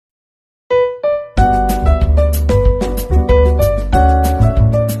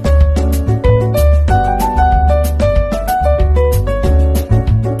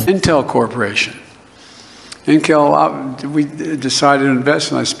Intel Corporation. Intel, we decided to invest,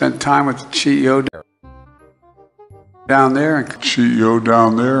 and I spent time with the CEO down there.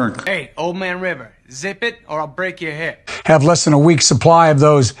 Hey, Old Man River, zip it or I'll break your hip. Have less than a week's supply of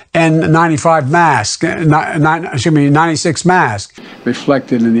those N95 masks, 96 masks,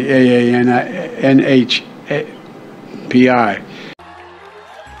 reflected in the NHPI.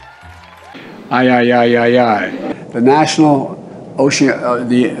 The National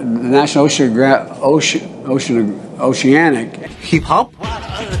Oceanic Hip Hop?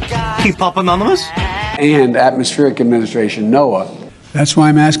 Hip Hop Anonymous? and Atmospheric Administration, NOAA. That's why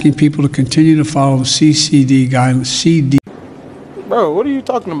I'm asking people to continue to follow the CCD guidelines. Bro, what are you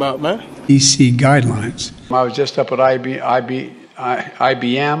talking about, man? CDC guidelines. I was just up at IBM.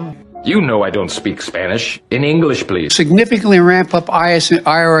 You know I don't speak Spanish. In English, please. Significantly ramp up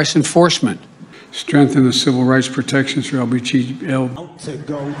IRS enforcement. Strengthen the civil rights protections for LBGT.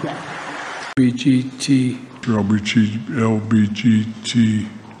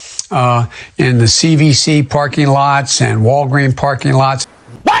 In the CVC parking lots and Walgreens parking lots.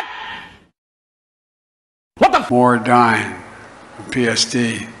 What? What the? More dying from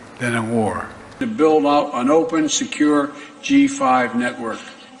PSD than in war. To build out an open, secure G5 network.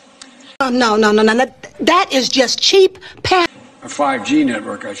 No. That is just cheap A 5G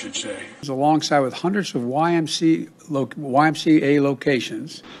network, I should say. Alongside with hundreds of YMCA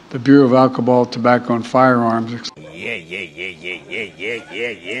locations, the Bureau of Alcohol, Tobacco, and Firearms. Yeah.